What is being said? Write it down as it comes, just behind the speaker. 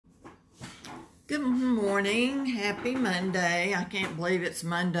Good morning. Happy Monday. I can't believe it's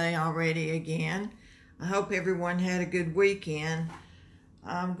Monday already again. I hope everyone had a good weekend.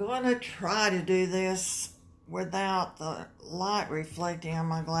 I'm going to try to do this without the light reflecting on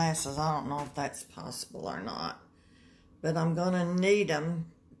my glasses. I don't know if that's possible or not, but I'm going to need them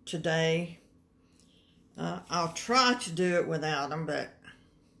today. I'll try to do it without them, but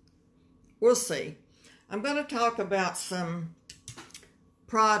we'll see. I'm going to talk about some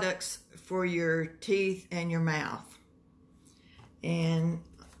products for your teeth and your mouth. And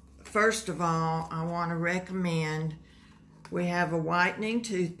first of all, I want to recommend we have a whitening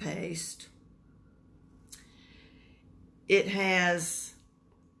toothpaste. It has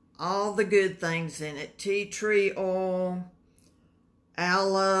all the good things in it: tea tree oil,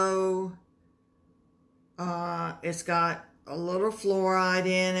 aloe, it's got a little fluoride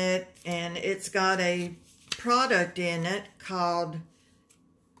in it, and it's got a product in it called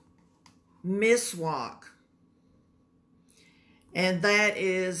Miswak, and that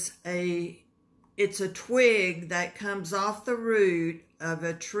is it's a twig that comes off the root of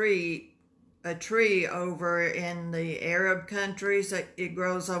a tree over in the Arab countries. That it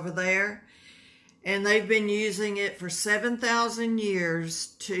grows over there, and they've been using it for 7,000 years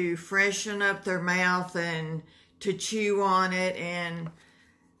to freshen up their mouth and to chew on it, and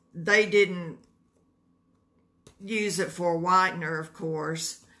they didn't use it for a whitener, of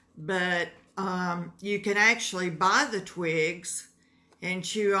course. But you can actually buy the twigs and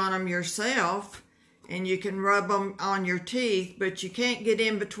chew on them yourself, and you can rub them on your teeth, but you can't get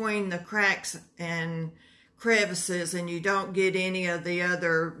in between the cracks and crevices, and you don't get any of the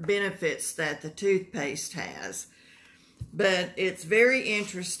other benefits that the toothpaste has. But it's very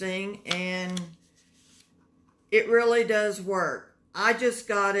interesting, and it really does work. I just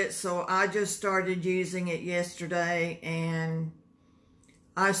got it, so I just started using it yesterday, and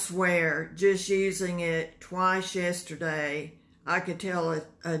I swear, just using it twice yesterday, I could tell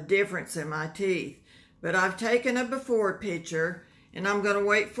a difference in my teeth. But I've taken a before picture, and I'm going to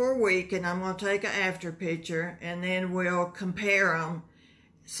wait for a week, and I'm going to take an after picture, and then we'll compare them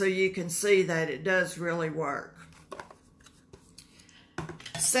so you can see that it does really work.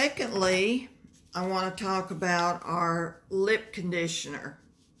 Secondly, I want to talk about our lip conditioner.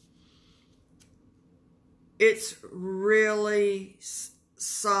 It's really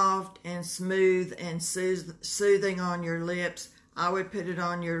soft and smooth and soothing on your lips. I would put it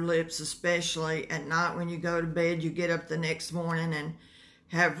on your lips, especially at night when you go to bed. You get up the next morning and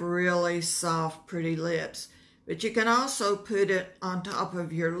have really soft, pretty lips. But you can also put it on top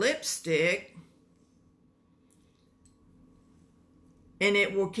of your lipstick, and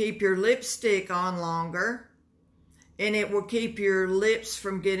it will keep your lipstick on longer, and it will keep your lips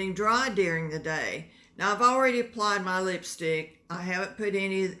from getting dry during the day. Now, I've already applied my lipstick. I haven't put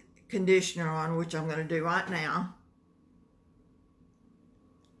any conditioner on, which I'm going to do right now.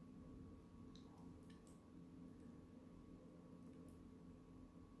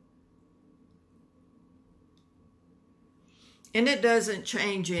 And it doesn't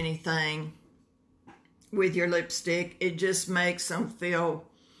change anything with your lipstick. It just makes them feel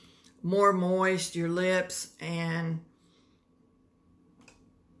more moist, your lips, and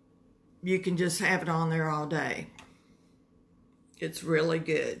you can just have it on there all day. It's really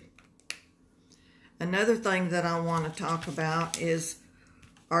good. Another thing that I want to talk about is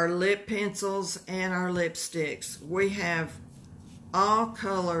our lip pencils and our lipsticks. We have all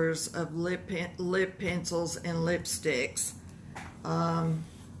colors of lip pencils and lipsticks. I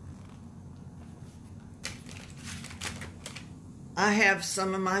have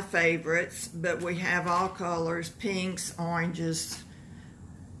some of my favorites, but we have all colors: pinks, oranges,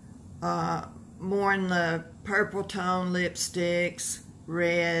 more in the purple tone lipsticks,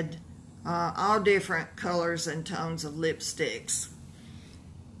 red, all different colors and tones of lipsticks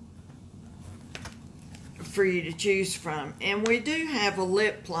for you to choose from. And we do have a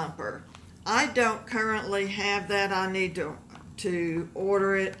lip plumper. I don't currently have that. I need to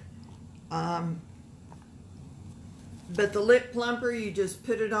order it. But the lip plumper, you just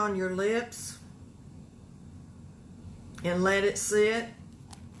put it on your lips and let it sit,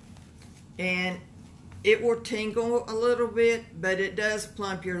 and it will tingle a little bit, but it does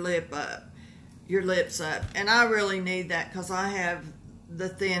plump your lips up. And I really need that because I have the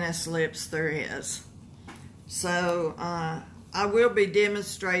thinnest lips there is. So I will be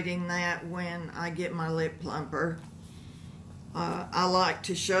demonstrating that when I get my lip plumper. I like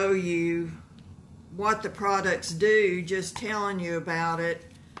to show you what the products do, just telling you about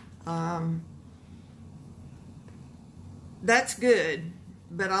it. That's good,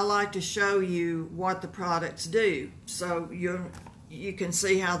 but I like to show you what the products do so you can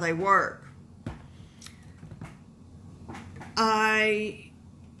see how they work. I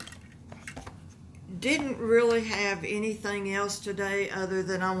didn't really have anything else today other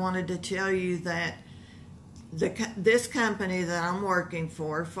than I wanted to tell you that this company that I'm working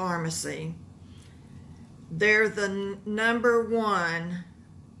for, Pharmacy, they're the #1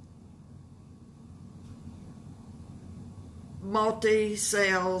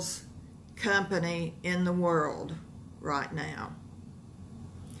 multi-sales company in the world right now.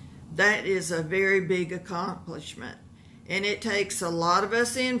 That is a very big accomplishment, and it takes a lot of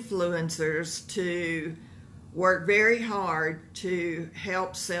us influencers to work very hard to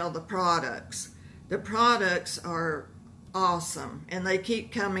help sell the products. The products are awesome, and they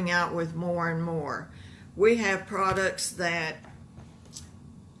keep coming out with more and more. We have products that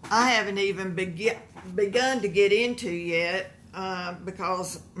I haven't even begun to get into yet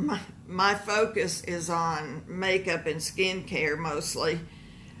because my focus is on makeup and skincare mostly.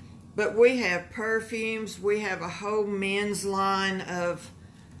 But we have perfumes. We have a whole men's line of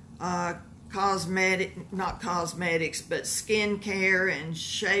not cosmetics, but skincare and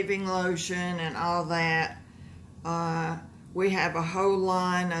shaving lotion and all that. We have a whole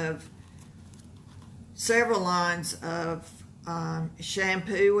line of, several lines of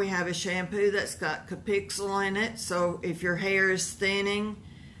shampoo. We have a shampoo that's got Capixyl in it, so if your hair is thinning,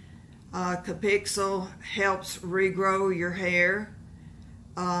 Capixyl helps regrow your hair.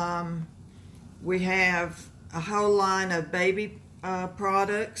 We have a whole line of baby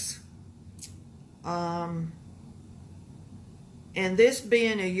products. And this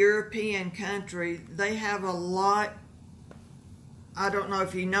being a European country, they have a lot, I don't know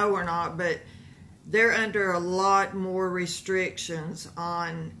if you know or not, but they're under a lot more restrictions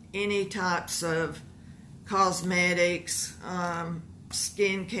on any types of cosmetics,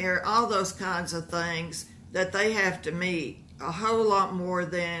 skincare, all those kinds of things that they have to meet. A whole lot more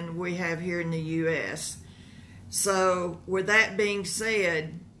than we have here in the U.S. So with that being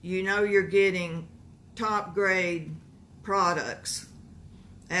said, you know you're getting top grade products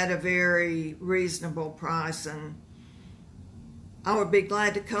at a very reasonable price, and I would be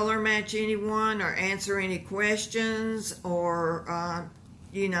glad to color match anyone or answer any questions, or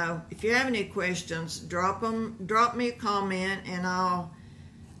you know, if you have any questions, drop me a comment, and I'll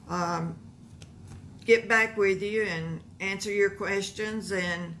get back with you and answer your questions.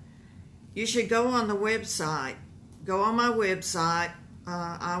 And you should go on the website. Go on my website.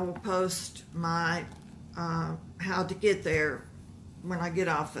 I will post my how to get there when I get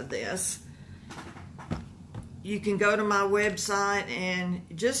off of this. You can go to my website and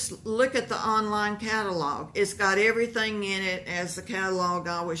just look at the online catalog. It's got everything in it as the catalog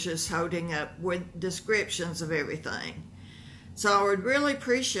I was just holding up, with descriptions of everything. So I would really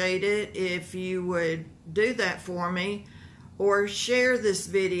appreciate it if you would do that for me, or share this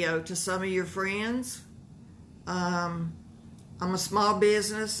video to some of your friends. I'm a small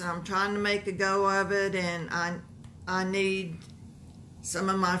business and I'm trying to make a go of it, and I need some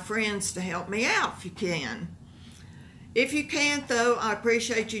of my friends to help me out if you can. If you can't, though, I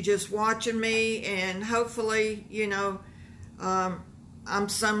appreciate you just watching me, and hopefully, you know, I'm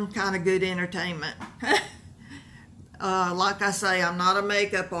some kind of good entertainment. Like I say, I'm not a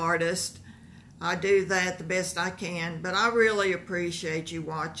makeup artist. I do that the best I can, but I really appreciate you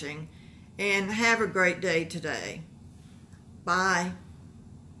watching, and have a great day today. Bye.